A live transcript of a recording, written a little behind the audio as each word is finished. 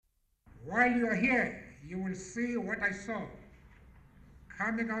While you are here, you will see what I saw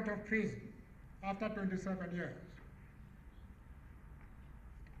coming out of prison after 27 years.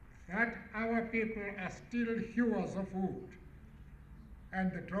 That our people are still hewers of wood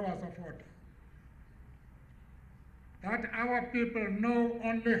and the drawers of water. That our people know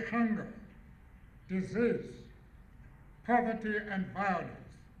only hunger, disease, poverty, and violence.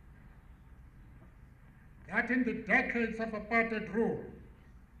 That in the decades of apartheid rule,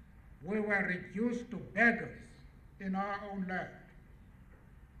 we were reduced to beggars in our own land.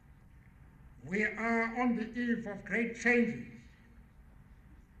 We are on the eve of great changes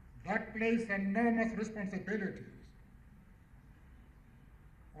that place enormous responsibilities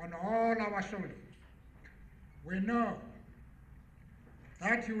on all our shoulders. We know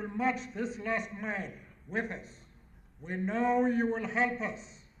that you will march this last mile with us. We know you will help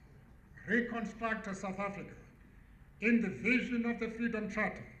us reconstruct a South Africa in the vision of the Freedom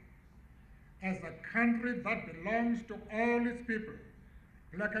Charter as a country that belongs to all its people,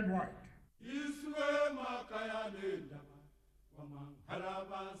 black and white.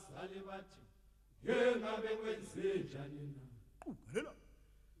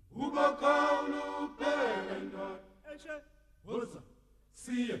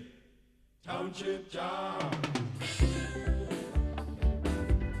 Township job.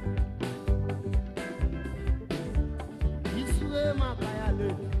 Iswe makaya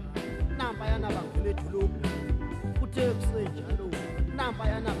le namba yana bangele dulubu kuthe kusenjalo namba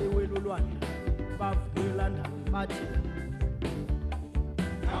yana bewelulwane bavulanda bathi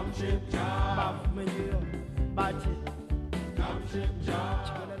township job bavumeyo bathi township job.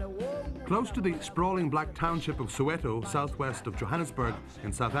 Close to the sprawling black township of Soweto, southwest of Johannesburg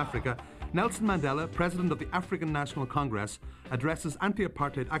in South Africa, Nelson Mandela, president of the African National Congress, addresses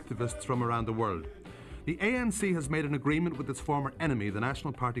anti-apartheid activists from around the world. The ANC has made an agreement with its former enemy, the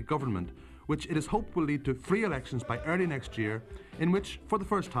National Party government, which it is hoped will lead to free elections by early next year, in which, for the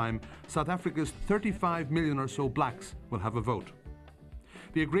first time, South Africa's 35 million or so blacks will have a vote.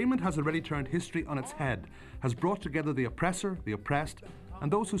 The agreement has already turned history on its head, has brought together the oppressor, the oppressed, and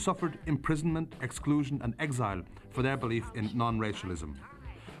those who suffered imprisonment, exclusion and exile for their belief in non-racialism.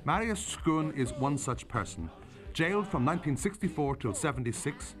 Marius Schoon is one such person. Jailed from 1964 till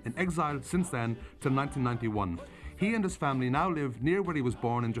 76, in exile since then till 1991. He and his family now live near where he was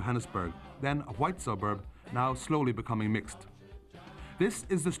born in Johannesburg, then a white suburb, now slowly becoming mixed. This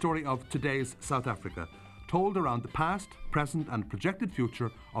is the story of today's South Africa, told around the past, present and projected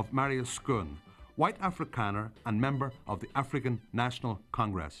future of Marius Schoon, white Afrikaner and member of the African National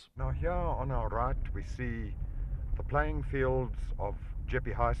Congress. Now here on our right we see the playing fields of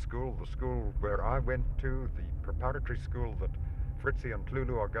Jeppe High School, the school where I went to, the preparatory school that Fritzi and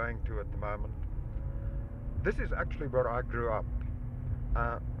Klulu are going to at the moment. This is actually where I grew up.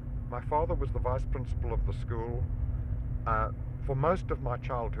 My father was the vice principal of the school. For most of my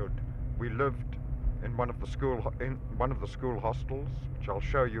childhood we lived in one of the school hostels, which I'll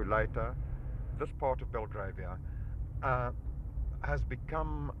show you later. This part of Belgravia has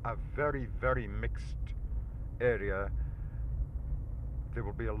become a very, very mixed area. There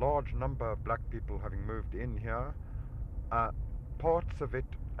will be a large number of black people having moved in here. Parts of it,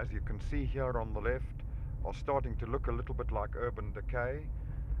 as you can see here on the left, are starting to look a little bit like urban decay,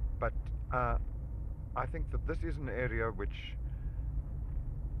 but I think that this is an area which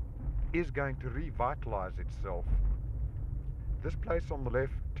is going to revitalize itself. This place on the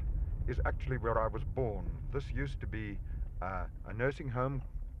left is actually where I was born. This used to be a nursing home,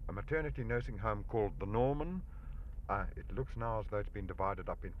 a maternity nursing home called the Norman. It looks now as though it's been divided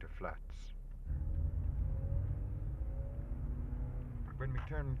up into flats. When we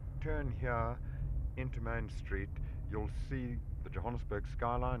turn here into Main Street, you'll see the Johannesburg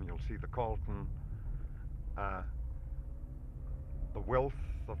skyline, you'll see the Carlton. The wealth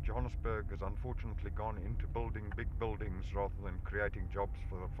of Johannesburg has unfortunately gone into building big buildings rather than creating jobs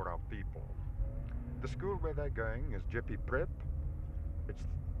for our people. The school where they're going is Jeppe Prep. It's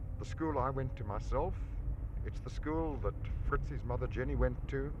the school I went to myself. It's the school that Fritzi's mother Jenny went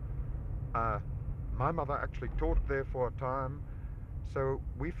to. My mother actually taught there for a time, so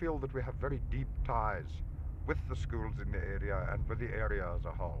we feel that we have very deep ties with the schools in the area and with the area as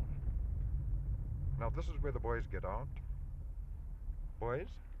a whole. Now this is where the boys get out.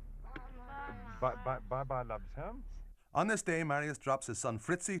 Boys? Bye-bye, loves, huh? On this day, Marius drops his son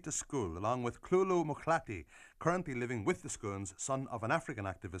Fritzi to school, along with Klulu Moklati, currently living with the Schoons, son of an African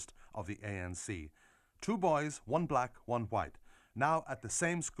activist of the ANC. 2 boys, 1 black, 1 white, now at the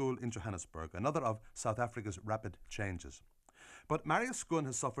same school in Johannesburg, another of South Africa's rapid changes. But Marius Schoon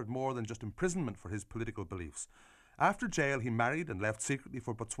has suffered more than just imprisonment for his political beliefs. After jail, he married and left secretly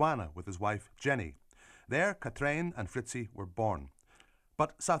for Botswana with his wife, Jenny. There, Kathryn and Fritzie were born.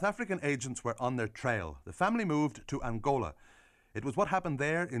 But South African agents were on their trail. The family moved to Angola. It was what happened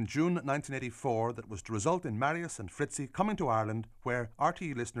there in June 1984 that was to result in Marius and Fritzie coming to Ireland, where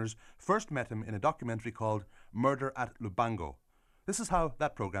RTE listeners first met him in a documentary called Murder at Lubango. This is how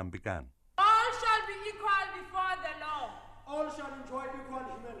that programme began. All shall be equal before the law. All shall enjoy equal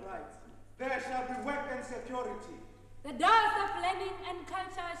human rights. There shall be work and security. The doors of learning and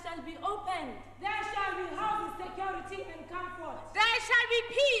culture shall be opened. There shall be housing, security, and comfort. There shall be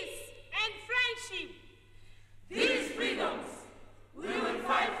peace and friendship. These freedoms we will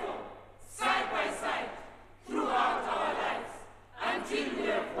fight for, side by side, throughout our lives, until we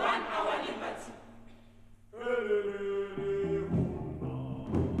have won our liberty.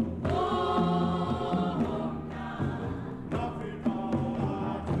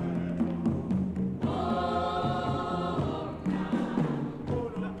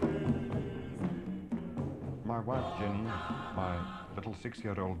 My wife Jenny, my little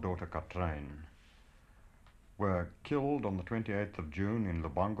 6-year-old daughter Kathryn were killed on the 28th of June in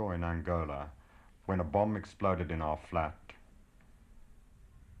Lubango in Angola when a bomb exploded in our flat.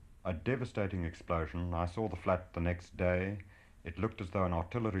 A devastating explosion. I saw the flat the next day. It looked as though an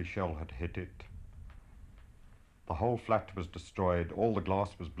artillery shell had hit it. The whole flat was destroyed. All the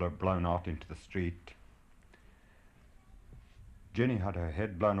glass was blown out into the street. Jenny had her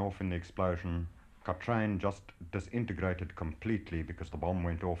head blown off in the explosion. Kathryn just disintegrated completely because the bomb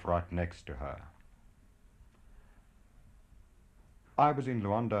went off right next to her. I was in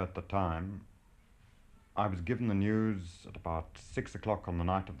Luanda at the time. I was given the news at about 6 o'clock on the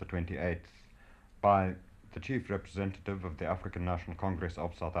night of the 28th by the chief representative of the African National Congress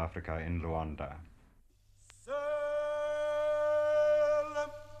of South Africa in Luanda.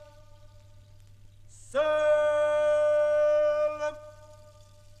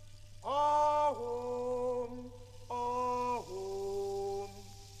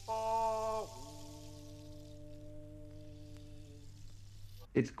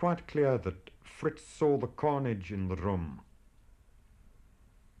 It's quite clear that Fritz saw the carnage in the room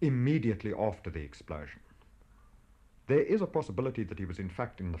immediately after the explosion. There is a possibility that he was in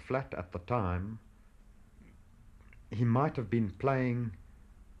fact in the flat at the time. He might have been playing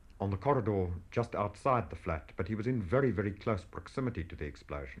on the corridor just outside the flat, but he was in very, very close proximity to the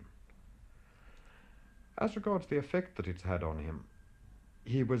explosion. As regards the effect that it's had on him,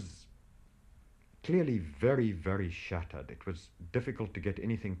 he was clearly very, very shattered. It was difficult to get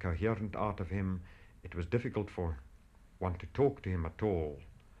anything coherent out of him. It was difficult for one to talk to him at all.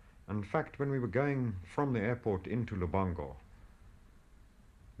 In fact, when we were going from the airport into Lubango,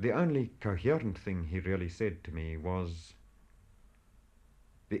 the only coherent thing he really said to me was,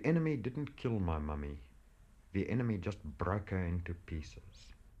 "The enemy didn't kill my mummy. The enemy just broke her into pieces."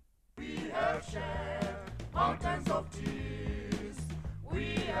 We have shared mountains of tears.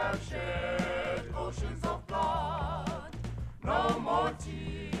 We have shared oceans of blood. No more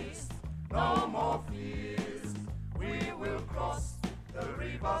tears, no more fears. We will cross the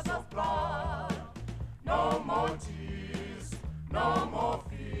rivers of blood. No more tears, no more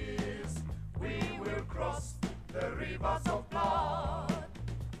fears. We will cross the rivers of blood.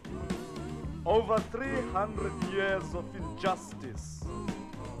 Over 300 years of injustice.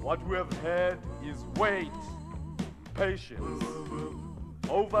 What we have had is wait, patience.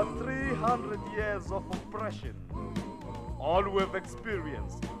 Over 300 years of oppression. All we have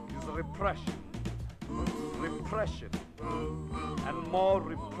experienced is repression, repression, and more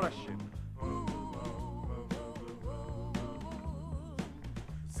repression.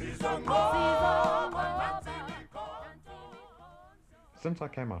 Since I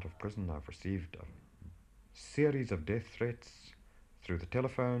came out of prison, I've received a series of death threats through the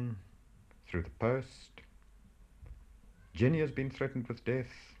telephone, through the post. Jenny has been threatened with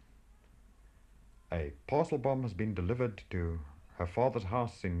death. A parcel bomb has been delivered to her father's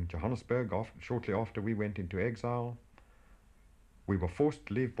house in Johannesburg shortly after we went into exile. We were forced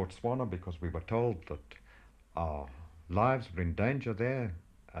to leave Botswana because we were told that our lives were in danger there,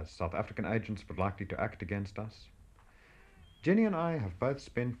 as South African agents were likely to act against us. Jenny and I have both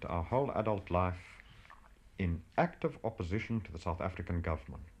spent our whole adult life in active opposition to the South African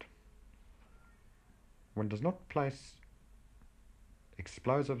government. One does not place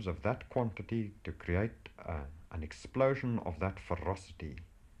explosives of that quantity to create an explosion of that ferocity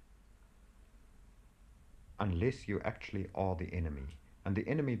unless you actually are the enemy. And the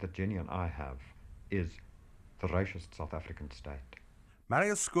enemy that Jenny and I have is the racist South African state.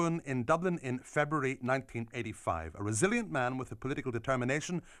 Marius Schoon in Dublin in February 1985, a resilient man with a political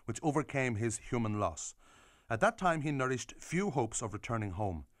determination which overcame his human loss. At that time, he nourished few hopes of returning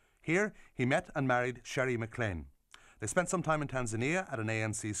home. Here, he met and married Sherry McLean. They spent some time in Tanzania at an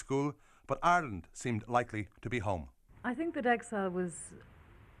ANC school, but Ireland seemed likely to be home. I think that exile was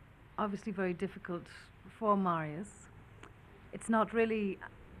obviously very difficult for Marius. It's not really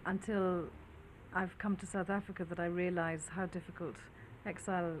until I've come to South Africa that I realise how difficult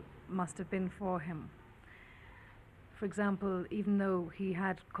exile must have been for him. For example, even though he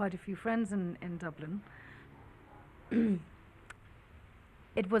had quite a few friends in Dublin,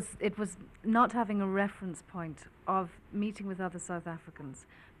 it was not having a reference point of meeting with other South Africans,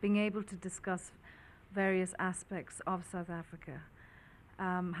 being able to discuss various aspects of South Africa,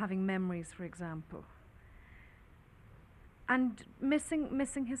 having memories, for example, and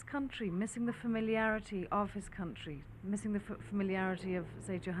missing his country, missing the familiarity of his country, missing the familiarity of,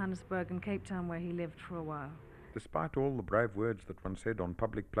 say, Johannesburg and Cape Town, where he lived for a while. Despite all the brave words that one said on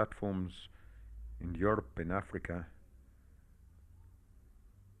public platforms in Europe, in Africa,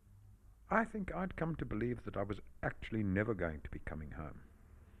 I think I'd come to believe that I was actually never going to be coming home.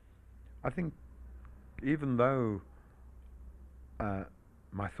 I think even though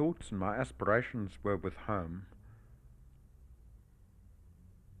my thoughts and my aspirations were with home,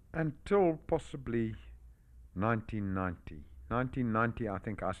 until possibly 1990. 1990, I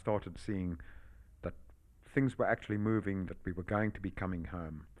think I started seeing that things were actually moving, that we were going to be coming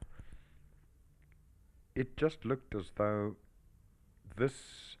home. It just looked as though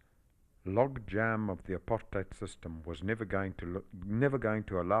this log jam of the apartheid system was never going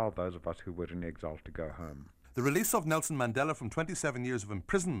to allow those of us who were in exile to go home. The release of Nelson Mandela from 27 years of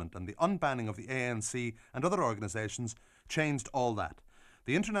imprisonment and the unbanning of the ANC and other organisations changed all that.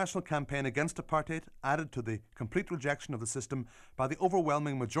 The international campaign against apartheid, added to the complete rejection of the system by the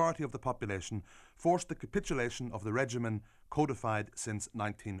overwhelming majority of the population, forced the capitulation of the regimen codified since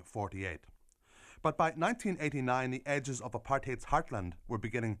 1948. But by 1989, the edges of apartheid's heartland were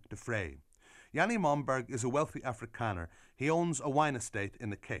beginning to fray. Jannie Momberg is a wealthy Afrikaner. He owns a wine estate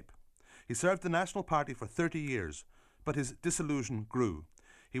in the Cape. He served the National Party for 30 years, but his disillusion grew.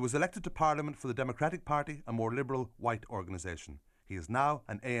 He was elected to Parliament for the Democratic Party, a more liberal white organisation. He is now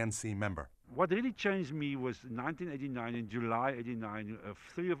an ANC member. What really changed me was 1989, in July 89,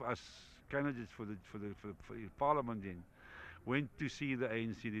 three of us candidates for the Parliament then went to see the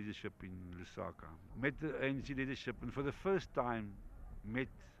ANC leadership in Lusaka. Met the ANC leadership, and for the first time met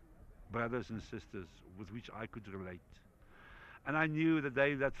brothers and sisters with which I could relate. And I knew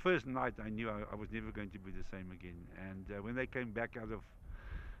that first night, I knew I was never going to be the same again. And when they came back out of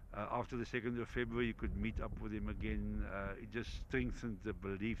after the 2nd of February, you could meet up with them again. It just strengthened the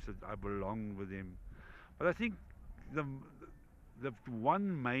belief that I belong with them. But I think the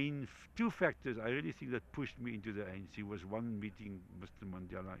two factors I really think that pushed me into the ANC was one, meeting Mr.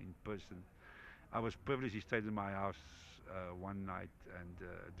 Mandela in person. I was privileged. He stayed in my house one night and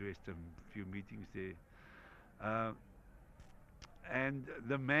addressed a few meetings there. And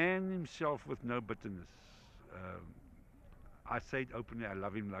the man himself with no bitterness. I say it openly, I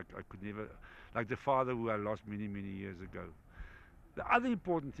love him like I could never, like the father who I lost many, many years ago. The other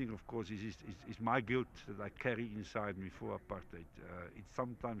important thing, of course, is my guilt that I carry inside me for apartheid. It's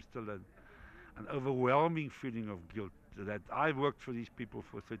sometimes still an overwhelming feeling of guilt that I worked for these people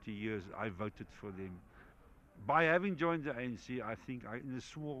for 30 years, I voted for them. By having joined the ANC, I think in a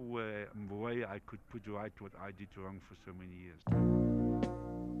small way I could put right what I did wrong for so many years.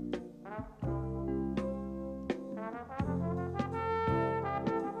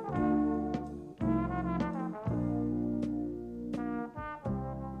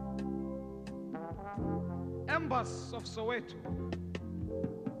 Embers of Soweto.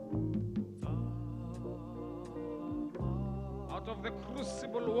 Out of the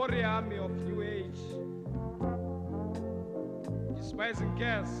crucible warrior army of New Age, despising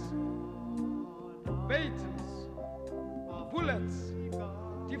gas, batons, bullets,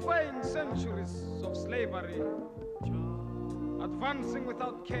 defying centuries of slavery, advancing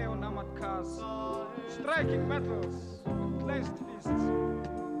without care on armored cars, striking metals with clenched fists.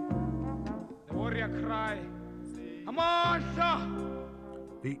 The warrior cry, Amandla!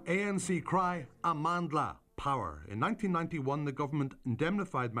 The ANC cry, Amandla, power. In 1991, the government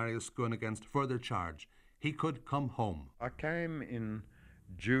indemnified Marius Schoon against further charge. He could come home. I came in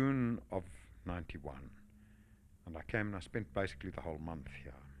June of 91, and I spent basically the whole month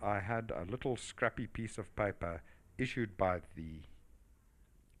here. I had a little scrappy piece of paper issued by the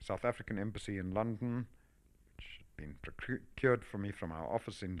South African Embassy in London, which had been procured for me from our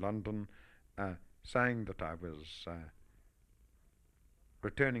office in London, saying that I was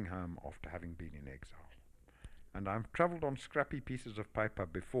returning home after having been in exile. And I've travelled on scrappy pieces of paper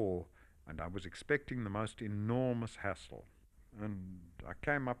before, and I was expecting the most enormous hassle. And I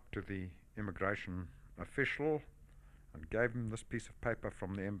came up to the immigration official and gave him this piece of paper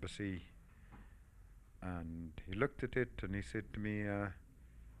from the embassy, and he looked at it and he said to me,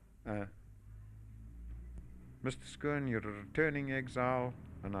 Mr. Schoon, you're a returning exile.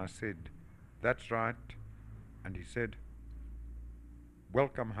 And I said, that's right. And he said,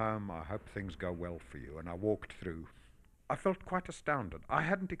 welcome home, I hope things go well for you. And I walked through. I felt quite astounded. I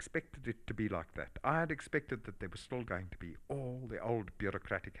hadn't expected it to be like that. I had expected that there was still going to be all the old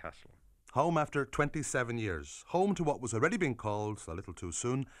bureaucratic hassle. Home after 27 years. Home to what was already being called, a little too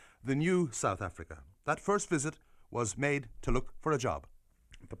soon, the new South Africa. That first visit was made to look for a job.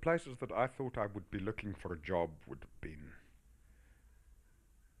 The places that I thought I would be looking for a job would have been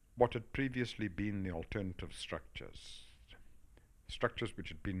what had previously been the alternative structures. Structures which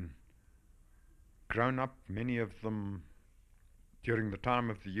had been grown up, many of them during the time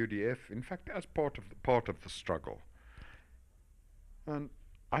of the UDF, in fact as part of the struggle. And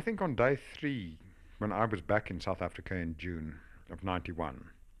I think on day 3, when I was back in South Africa in June of 91,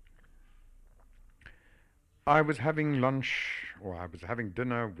 I was having lunch, or I was having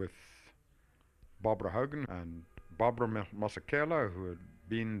dinner with Barbara Hogan and Barbara Masekela, who had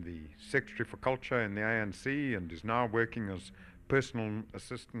been the Secretary for Culture in the ANC and is now working as personal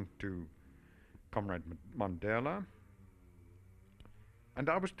assistant to Comrade Mandela. And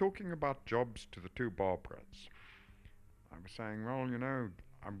I was talking about jobs to the two Barbaras. I was saying, well, you know,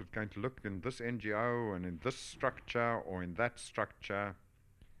 I was going to look in this NGO and in this structure or in that structure.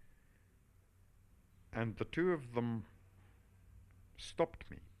 And the two of them stopped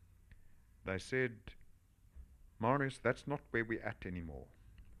me. They said, Marius, that's not where we're at anymore.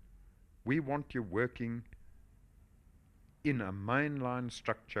 We want you working in a mainline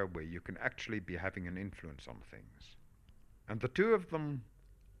structure where you can actually be having an influence on things. And the two of them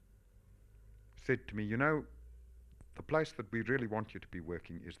said to me, you know, the place that we really want you to be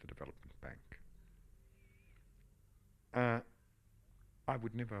working is the Development Bank. I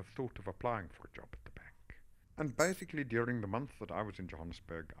would never have thought of applying for a job at the bank. And basically during the month that I was in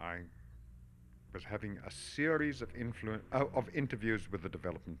Johannesburg, I was having a series of interviews with the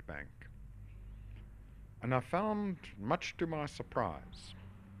Development Bank. And I found, much to my surprise,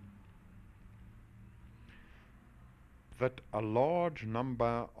 that a large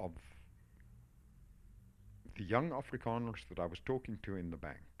number of the young Afrikaners that I was talking to in the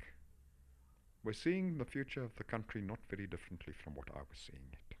bank were seeing the future of the country not very differently from what I was seeing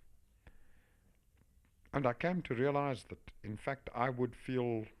it. And I came to realize that, in fact, I would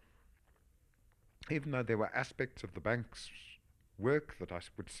feel, even though there were aspects of the bank's work that I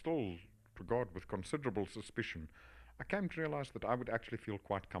would still regard with considerable suspicion, I came to realize that I would actually feel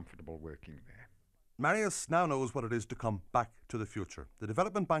quite comfortable working there. Marius now knows what it is to come back to the future. The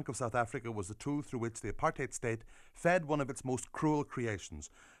Development Bank of South Africa was the tool through which the apartheid state fed one of its most cruel creations,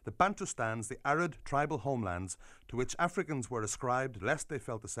 the Bantustans, the arid tribal homelands to which Africans were ascribed lest they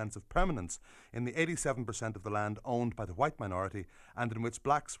felt a sense of permanence in the 87% of the land owned by the white minority and in which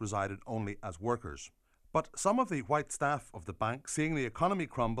blacks resided only as workers. But some of the white staff of the bank, seeing the economy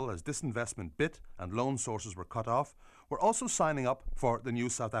crumble as disinvestment bit and loan sources were cut off, were also signing up for the new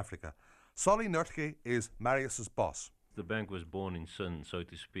South Africa. Solly Nurtke is Marius's boss. The bank was born in sin, so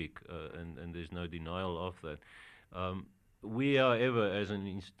to speak, and there's no denial of that. We, however, as an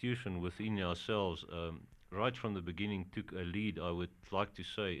institution within ourselves, right from the beginning took a lead, I would like to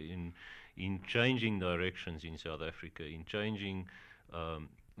say, in changing directions in South Africa, in changing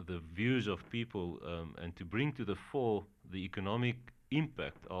the views of people, and to bring to the fore the economic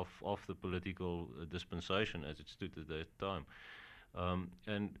impact of the political dispensation as it stood at that time.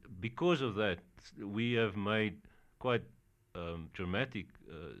 And because of that, we have made quite dramatic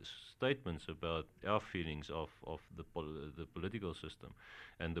statements about our feelings of the political system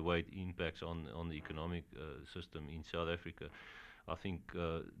and the way it impacts on the economic system in South Africa. I think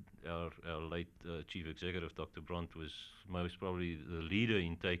our late Chief Executive, Dr. Brandt, was most probably the leader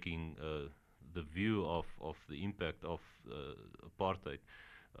in taking the view of the impact of apartheid.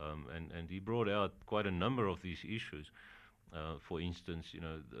 And he brought out quite a number of these issues. For instance, you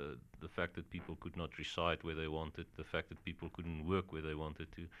know, the fact that people could not reside where they wanted, the fact that people couldn't work where they wanted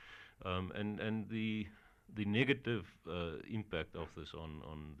to, and the negative impact of this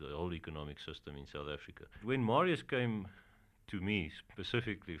on the whole economic system in South Africa. When Marius came to me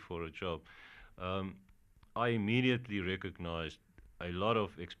specifically for a job, I immediately recognized a lot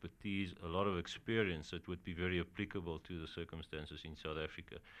of expertise, a lot of experience that would be very applicable to the circumstances in South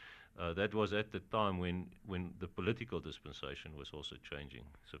Africa. That was at the time when the political dispensation was also changing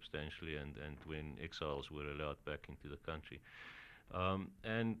substantially, and when exiles were allowed back into the country.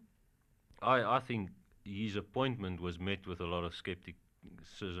 And I think his appointment was met with a lot of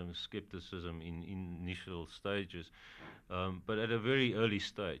skepticism in initial stages, but at a very early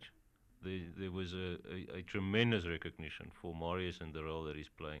stage, there was a tremendous recognition for Marius and the role that he's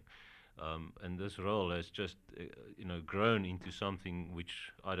playing. And this role has just, grown into something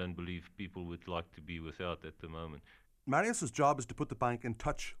which I don't believe people would like to be without at the moment. Marius's job is to put the bank in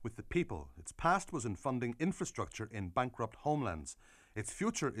touch with the people. Its past was in funding infrastructure in bankrupt homelands. Its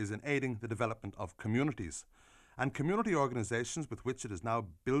future is in aiding the development of communities. And community organisations with which it is now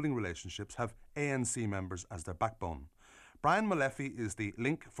building relationships have ANC members as their backbone. Brian Molefe is the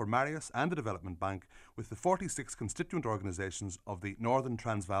link for Marius and the Development Bank with the 46 constituent organisations of the Northern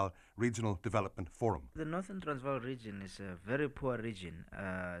Transvaal Regional Development Forum. The Northern Transvaal region is a very poor region.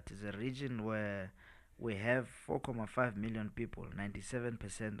 It is a region where we have 4.5 million people,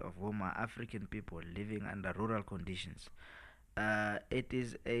 97% of whom are African people living under rural conditions. It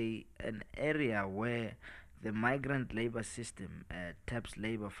is an area where the migrant labor system taps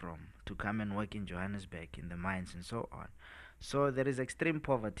labor from to come and work in Johannesburg in the mines and so on. So there is extreme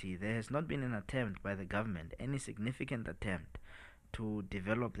poverty. There has not been an attempt by the government, any significant attempt to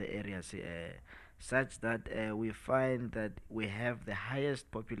develop the areas such that we find that we have the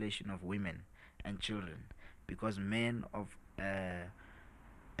highest population of women and children, because men of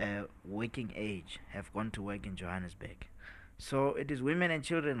working age have gone to work in Johannesburg. So it is women and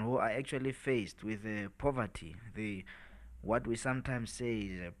children who are actually faced with poverty, what we sometimes say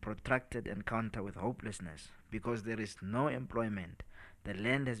is a protracted encounter with hopelessness, because there is no employment. The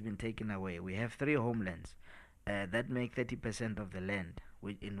land has been taken away. We have 3 homelands that make 30% of the land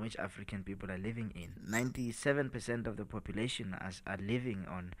in which African people are living in. 97% of the population are living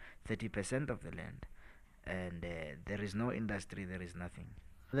on 30% of the land, and there is no industry, there is nothing.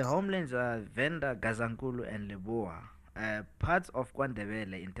 The homelands are Venda, Gazankulu and Leboa. Parts of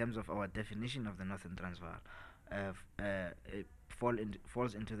KwaNdebele, in terms of our definition of the Northern Transvaal,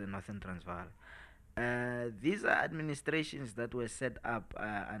 falls into the Northern Transvaal. These are administrations that were set up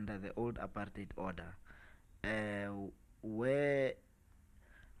under the old apartheid order, where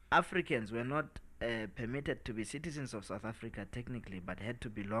Africans were not permitted to be citizens of South Africa technically, but had to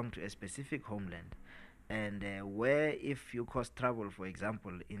belong to a specific homeland, and where if you caused trouble, for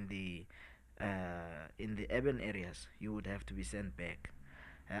example, in the urban areas, you would have to be sent back.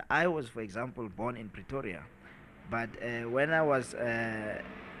 I was, for example, born in Pretoria, but when I was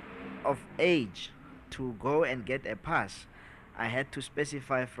of age to go and get a pass, I had to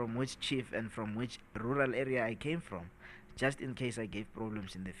specify from which chief and from which rural area I came from, just in case I gave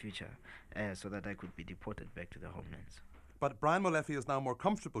problems in the future, so that I could be deported back to the homelands. But Brian Molefe is now more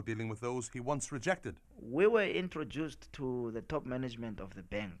comfortable dealing with those he once rejected. We were introduced to the top management of the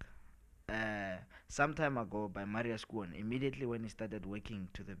bank some time ago by Marius Schoon, immediately when he started working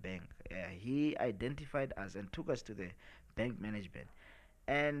to the bank. He identified us and took us to the bank management.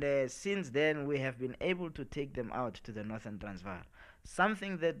 And since then, we have been able to take them out to the Northern Transvaal,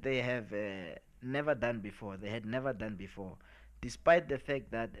 something that they have never done before. They had never done before, despite the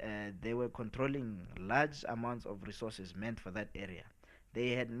fact that they were controlling large amounts of resources meant for that area. They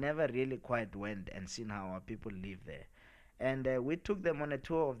had never really quite went and seen how our people live there. And we took them on a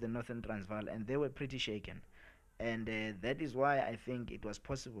tour of the Northern Transvaal, and they were pretty shaken. And that is why I think it was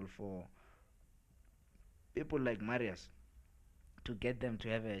possible for people like Marius to get them to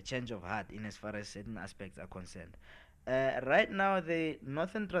have a change of heart in as far as certain aspects are concerned. Right now, the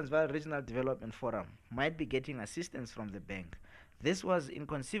Northern Transvaal Regional Development Forum might be getting assistance from the bank. This was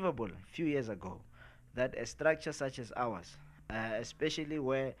inconceivable a few years ago, that a structure such as ours, especially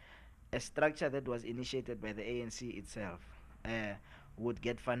where a structure that was initiated by the ANC itself, would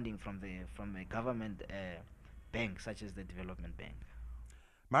get funding from a government bank such as the Development Bank.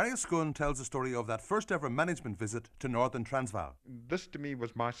 Marius Schoon tells the story of that first ever management visit to Northern Transvaal. This to me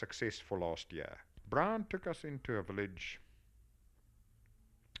was my success for last year. Brian took us into a village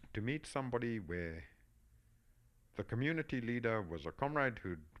to meet somebody where the community leader was a comrade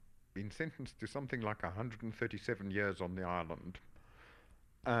who'd been sentenced to something like 137 years on the island,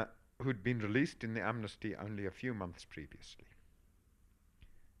 who'd been released in the amnesty only a few months previously.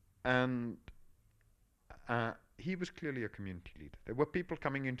 And he was clearly a community leader. There were people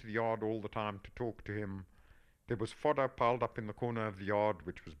coming into the yard all the time to talk to him. There was fodder piled up in the corner of the yard,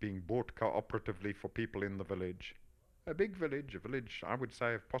 which was being bought cooperatively for people in the village. A big village, I would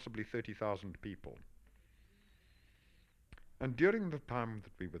say, of possibly 30,000 people. And during the time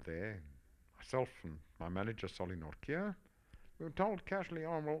that we were there, myself and my manager, Solly Nortje, we were told casually,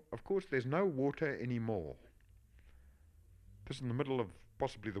 oh, well, of course, there's no water anymore. This is in the middle of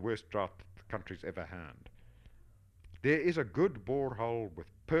possibly the worst drought the country's ever had. There is a good borehole with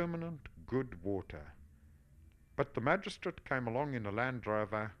permanent, good water. But the magistrate came along in a Land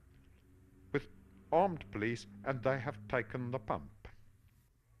Rover with armed police, and they have taken the pump.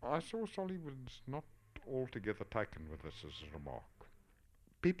 I saw Solly was not altogether taken with this as a remark.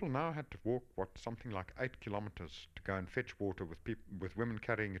 People now had to walk, something like 8 kilometers to go and fetch water with women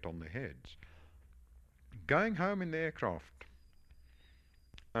carrying it on their heads. Going home in the aircraft,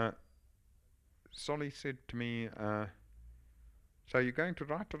 Solly said to me, so you're going to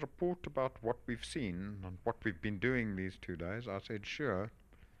write a report about what we've seen and what we've been doing these 2 days? I said, sure.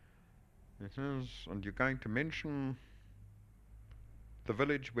 It is, and you're going to mention the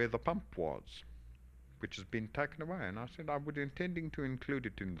village where the pump was, which has been taken away. And I said, I was intending to include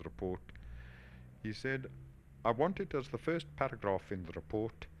it in the report. He said, I want it as the first paragraph in the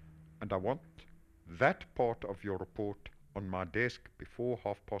report, and I want that part of your report on my desk before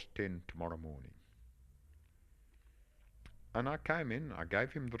 10:30 tomorrow morning. And I came in, I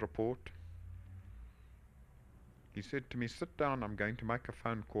gave him the report. He said to me, sit down, I'm going to make a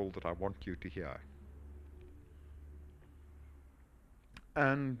phone call that I want you to hear.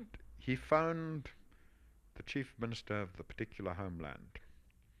 And he phoned the chief minister of the particular homeland.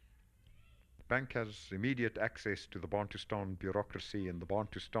 The bank has immediate access to the Bantustan bureaucracy and the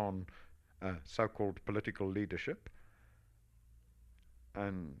Bantustan so-called political leadership.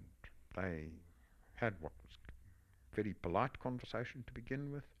 And they had what was a very polite conversation to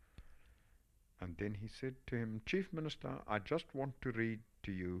begin with. And then he said to him, Chief Minister, I just want to read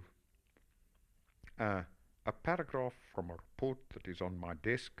to you a paragraph from a report that is on my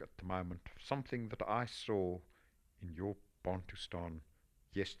desk at the moment, something that I saw in your Bantustan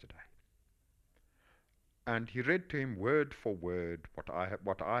yesterday. And he read to him word for word what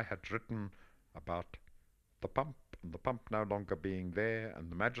I had written about the pump, and the pump no longer being there,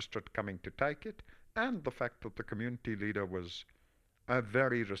 and the magistrate coming to take it, and the fact that the community leader was a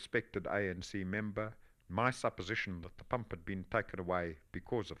very respected ANC member, my supposition that the pump had been taken away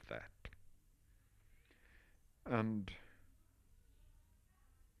because of that. And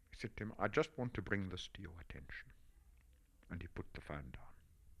he said to him, I just want to bring this to your attention. And he put the phone down.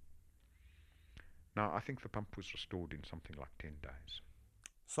 Now, I think the pump was restored in something like 10 days.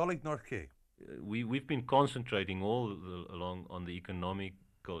 Solly North Key. We've been concentrating all along on the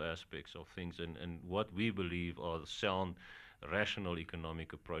economical aspects of things and what we believe are the sound, rational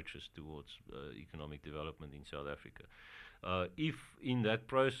economic approaches towards economic development in South Africa. If in that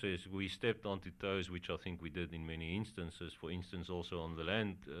process we stepped onto toes, which I think we did in many instances, for instance also on the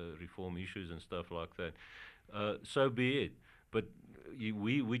land reform issues and stuff like that, so be it. But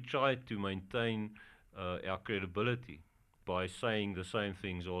we tried to maintain our credibility by saying the same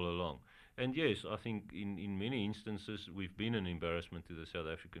things all along. And yes, I think in many instances we've been an embarrassment to the South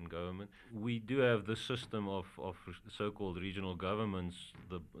African government. We do have the system of so-called regional governments,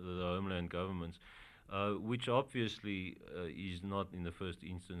 the homeland governments, which obviously is not in the first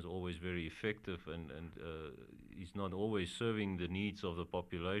instance always very effective and is not always serving the needs of the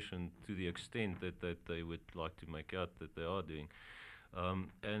population to the extent that they would like to make out that they are doing.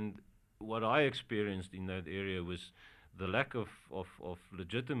 And what I experienced in that area was the lack of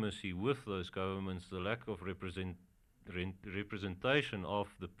legitimacy with those governments, the lack of representation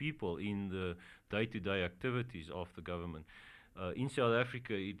of the people in the day-to-day activities of the government. In South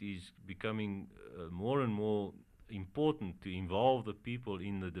Africa, it is becoming more and more important to involve the people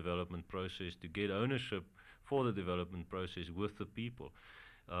in the development process, to get ownership for the development process with the people.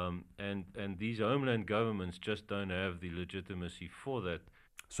 And these homeland governments just don't have the legitimacy for that.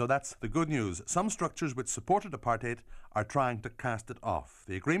 So that's the good news. Some structures which supported apartheid are trying to cast it off.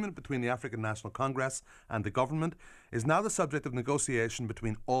 The agreement between the African National Congress and the government is now the subject of negotiation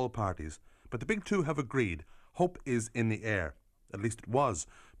between all parties. But the big two have agreed. Hope is in the air. At least it was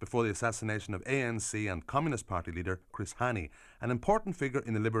before the assassination of ANC and Communist Party leader Chris Hani, an important figure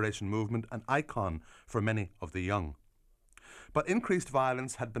in the liberation movement, an icon for many of the young. But increased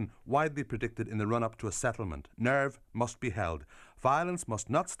violence had been widely predicted in the run-up to a settlement. Nerve must be held. Violence must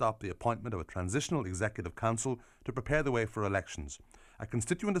not stop the appointment of a transitional executive council to prepare the way for elections. A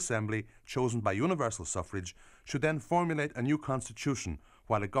constituent assembly chosen by universal suffrage should then formulate a new constitution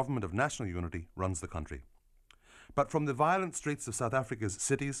while a government of national unity runs the country. But from the violent streets of South Africa's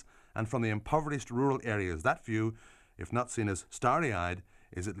cities and from the impoverished rural areas, that view, if not seen as starry-eyed,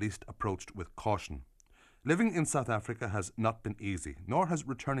 is at least approached with caution. Living in South Africa has not been easy, nor has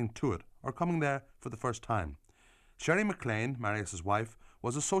returning to it or coming there for the first time. Sherry McLean, Marius's wife,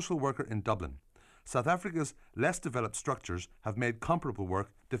 was a social worker in Dublin. South Africa's less developed structures have made comparable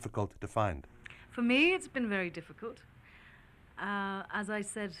work difficult to find. For me, it's been very difficult. As I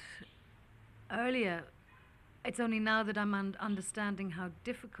said earlier, It's only now that I'm understanding how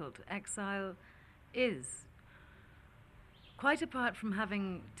difficult exile is. Quite apart from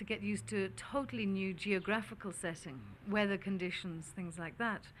having to get used to a totally new geographical setting, weather conditions, things like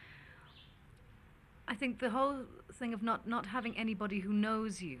that, I think the whole thing of not having anybody who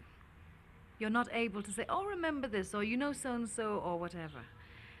knows you, you're not able to say, oh, remember this, or you know so-and-so, or whatever.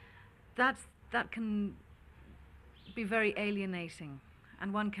 That can be very alienating,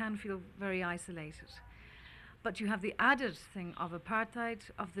 and one can feel very isolated. But you have the added thing of apartheid,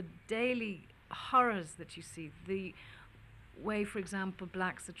 of the daily horrors that you see, the way, for example,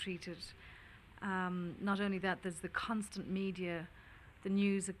 blacks are treated. Not only that, there's the constant media, the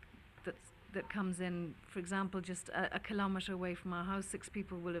news that comes in. For example, just a kilometre away from our house, 6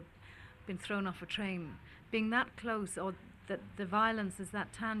 people will have been thrown off a train. Being that close, or that the violence is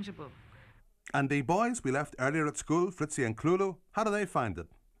that tangible. And the boys we left earlier at school, Fritzi and Klulu, how do they find it?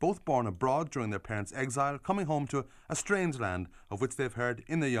 Both born abroad during their parents' exile, coming home to a strange land of which they've heard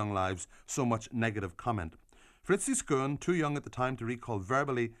in their young lives so much negative comment. Marius Schoon, too young at the time to recall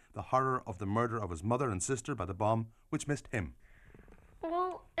verbally the horror of the murder of his mother and sister by the bomb, which missed him.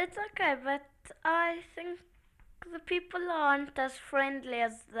 Well, it's okay, but I think the people aren't as friendly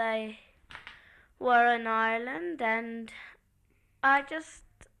as they were in Ireland, and I just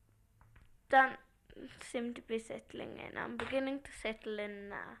don't seem to be settling in. I'm beginning to settle in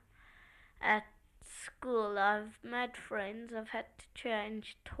now. At school, I've made friends. I've had to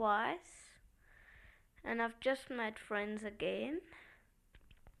change twice, and I've just made friends again.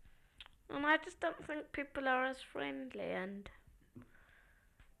 And I just don't think people are as friendly and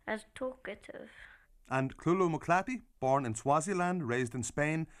as talkative. And Klulu Muklati, born in Swaziland, raised in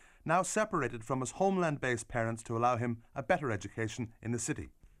Spain, now separated from his homeland-based parents to allow him a better education in the city.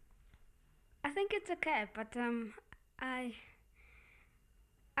 I think it's okay, but I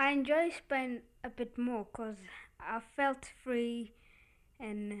enjoy Spain a bit more because I felt free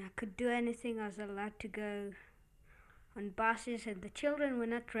and I could do anything. I was allowed to go on buses, and the children were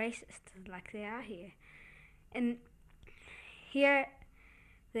not racist like they are here. And here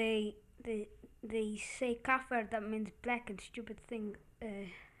they say kafir, that means black, and stupid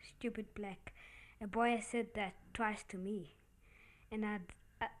black. A boy has said that twice to me, and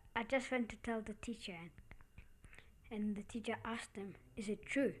I just went to tell the teacher, and the teacher asked him, is it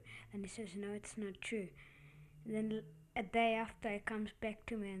true? And he says, no, it's not true. And then a day after, he comes back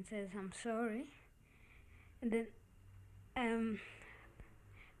to me and says, I'm sorry. And then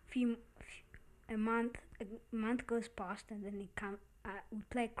a month goes past, and then we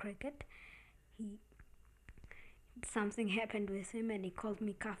play cricket. Something happened with him, and he called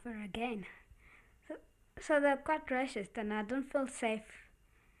me kafir again. So they're quite racist, and I don't feel safe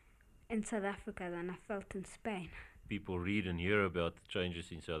in South Africa than I felt in Spain. People read and hear about the changes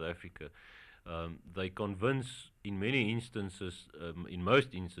in South Africa. They convince, in many instances, in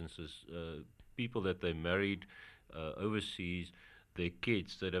most instances, people that they married overseas, their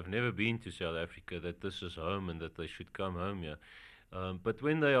kids that have never been to South Africa, that this is home and that they should come home here. But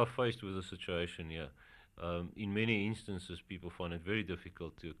when they are faced with a situation here, in many instances, people find it very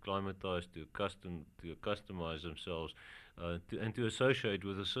difficult to acclimatize, to customize themselves, and to associate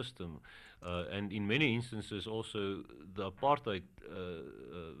with the system. And in many instances, also, the apartheid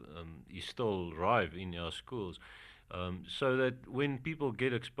is still rife in our schools. So that when people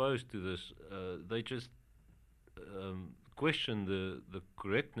get exposed to this, they just question the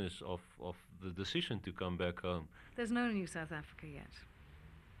correctness of the decision to come back home. There's no new South Africa yet.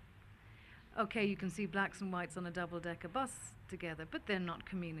 Okay, you can see blacks and whites on a double-decker bus together, but they're not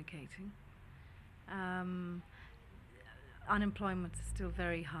communicating. Unemployment is still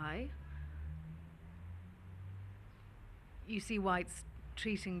very high. You see whites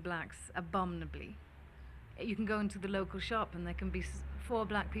treating blacks abominably. You can go into the local shop and there can be 4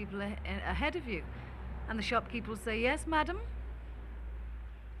 black people ahead of you, and the shopkeeper will say, yes, madam?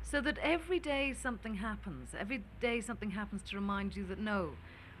 So that every day something happens. Every day something happens to remind you that no,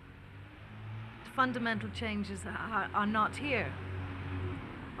 fundamental changes are not here.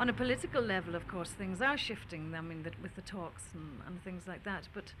 On a political level, of course, things are shifting, I mean, with the talks and things like that,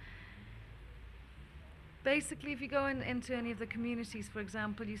 but basically if you go into any of the communities, for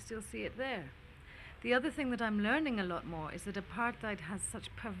example, you still see it there. The other thing that I'm learning a lot more is that apartheid has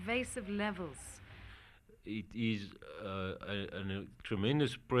such pervasive levels. It is a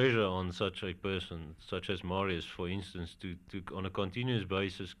tremendous pressure on such a person, such as Marius, for instance, to on a continuous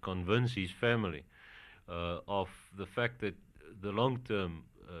basis convince his family of the fact that the long-term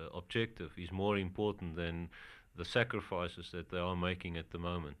objective is more important than the sacrifices that they are making at the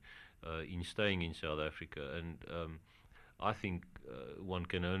moment in staying in South Africa. And I think one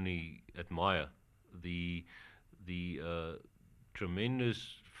can only admire the the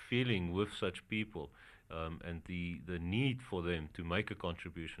tremendous feeling with such people, and the need for them to make a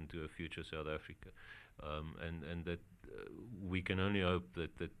contribution to a future South Africa, and that we can only hope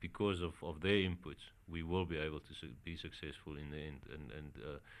that because of their inputs, we will be able to be successful in the end, and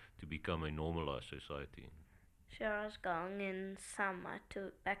to become a normalized society. Shara's going in summer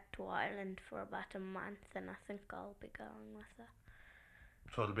back to Ireland for about a month, and I think I'll be going with her.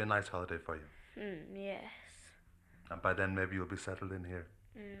 So it'll be a nice holiday for you. Yes. And by then maybe you'll be settled in here.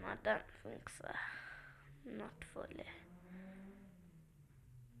 I don't think so. Not fully.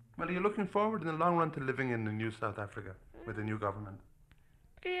 Well, are you looking forward in the long run to living in the new South Africa with the new government?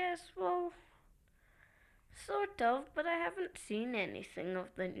 Yes, well, sort of, but I haven't seen anything of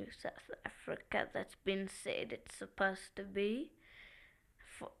the new South Africa that's been said it's supposed to be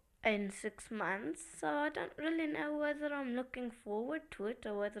in 6 months, so I don't really know whether I'm looking forward to it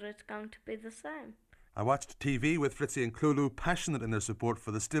or whether it's going to be the same. I watched TV with Fritzi and Klulu, passionate in their support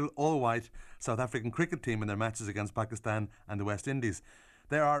for the still all-white South African cricket team in their matches against Pakistan and the West Indies.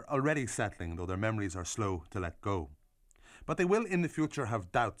 They are already settling, though their memories are slow to let go. But they will in the future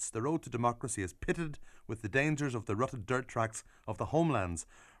have doubts. The road to democracy is pitted with the dangers of the rutted dirt tracks of the homelands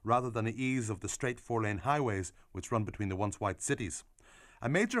rather than the ease of the straight four-lane highways which run between the once white cities. A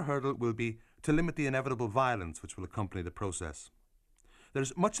major hurdle will be to limit the inevitable violence which will accompany the process.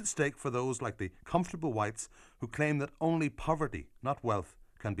 There's much at stake for those like the comfortable whites who claim that only poverty, not wealth,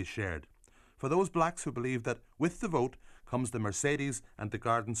 can be shared. For those blacks who believe that with the vote comes the Mercedes and the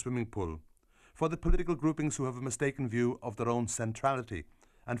garden swimming pool. For the political groupings who have a mistaken view of their own centrality.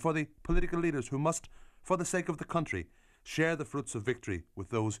 And for the political leaders who must, for the sake of the country, share the fruits of victory with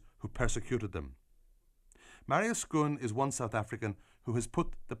those who persecuted them. Marius Schoon is one South African who has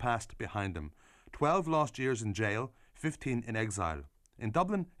put the past behind him. 12 lost years in jail, 15 in exile. In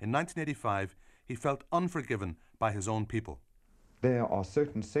Dublin in 1985, he felt unforgiven by his own people. There are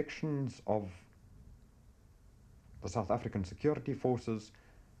certain sections of the South African security forces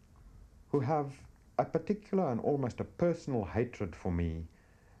who have a particular and almost a personal hatred for me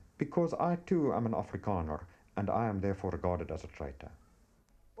because I too am an Afrikaner and I am therefore regarded as a traitor.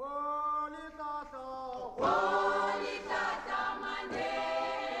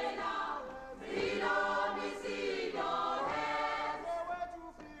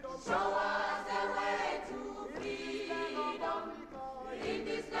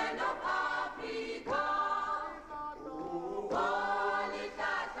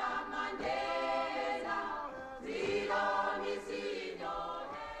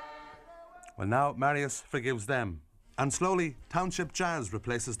 Well, now Marius forgives them. And slowly, township jazz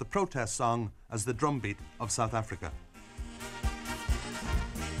replaces the protest song as the drumbeat of South Africa.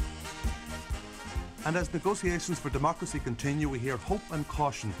 And as negotiations for democracy continue, we hear hope and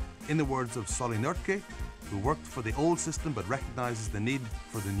caution in the words of Solly Nurtke, who worked for the old system but recognises the need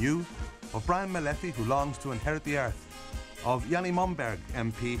for the new, of Brian Melefi, who longs to inherit the earth, of Yanni Momberg,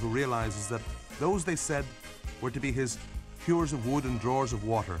 MP, who realises that those they said were to be his hewers of wood and drawers of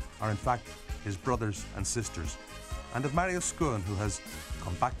water are in fact his brothers and sisters, and of Marius Schoon, who has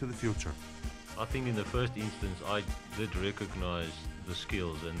come back to the future. I think in the first instance I did recognise the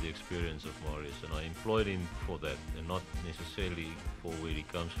skills and the experience of Marius, and I employed him for that and not necessarily for where he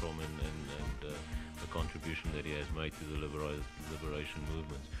comes from and the contribution that he has made to the liberation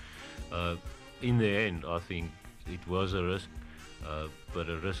movements. In the end, I think it was a risk, but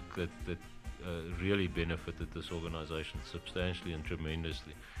a risk that really benefited this organisation substantially and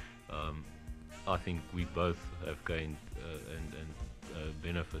tremendously. I think we both have gained and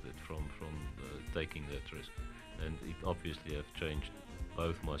benefited from taking that risk, and it obviously have changed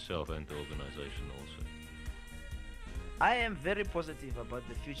both myself and the organisation also. I am very positive about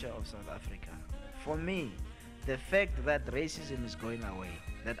the future of South Africa. For me, the fact that racism is going away,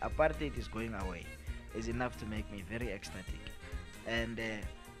 that apartheid is going away, is enough to make me very ecstatic. And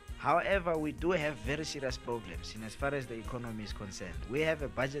however, we do have very serious problems in as far as the economy is concerned. We have a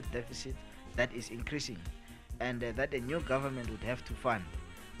budget deficit that is increasing, and that a new government would have to fund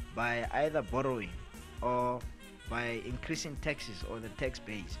by either borrowing or by increasing taxes or the tax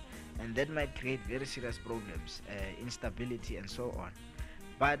base, and that might create very serious problems, instability and so on.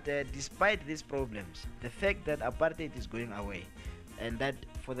 But despite these problems, the fact that apartheid is going away and that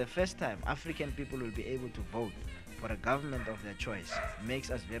for the first time African people will be able to vote for a government of their choice makes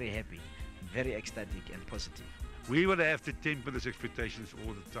us very happy, very ecstatic and positive. We will have to temper these expectations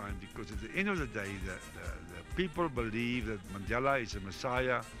all the time, because at the end of the day, the people believe that Mandela is a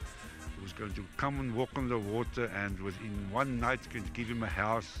messiah who's going to come and walk on the water and within one night can give him a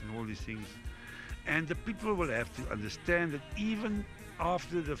house and all these things. And the people will have to understand that even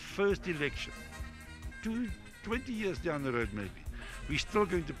after the first election, 2 20 years down the road maybe, we're still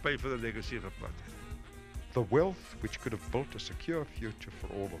going to pay for the legacy of apartheid. The wealth which could have built a secure future for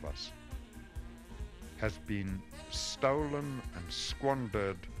all of us has been stolen and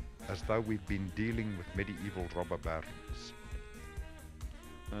squandered as though we've been dealing with medieval robber barons.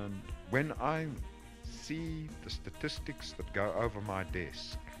 And when I see the statistics that go over my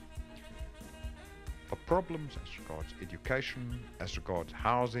desk, the problems as regards education, as regards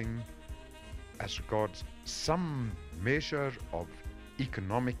housing, as regards some measure of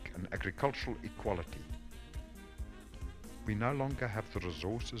economic and agricultural equality, we no longer have the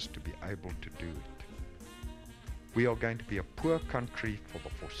resources to be able to do it. We are going to be a poor country for the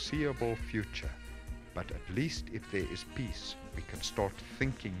foreseeable future, but at least if there is peace, we can start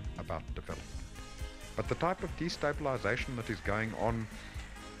thinking about development. But the type of destabilization that is going on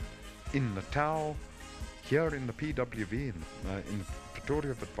in Natal, here in the PWV, in the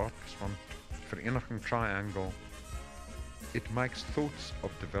Pretoria Witwatersrand Vereniging Triangle, it makes thoughts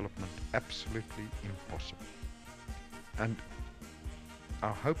of development absolutely impossible. And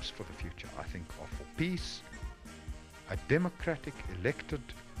our hopes for the future, I think, are for peace, a democratic elected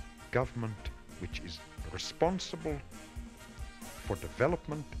government which is responsible for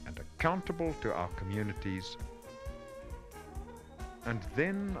development and accountable to our communities. And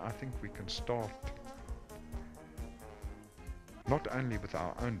then I think we can start not only with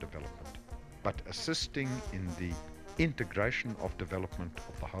our own development, but assisting in the integration of development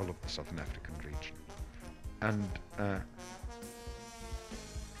of the whole of the Southern African region. And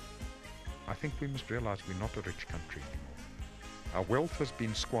I think we must realize we're not a rich country anymore. Our wealth has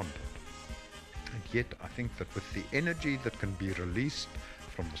been squandered. And yet I think that with the energy that can be released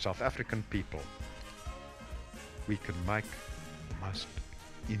from the South African people, we can make the most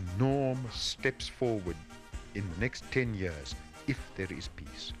enormous steps forward in the next 10 years if there is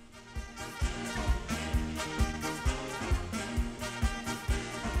peace.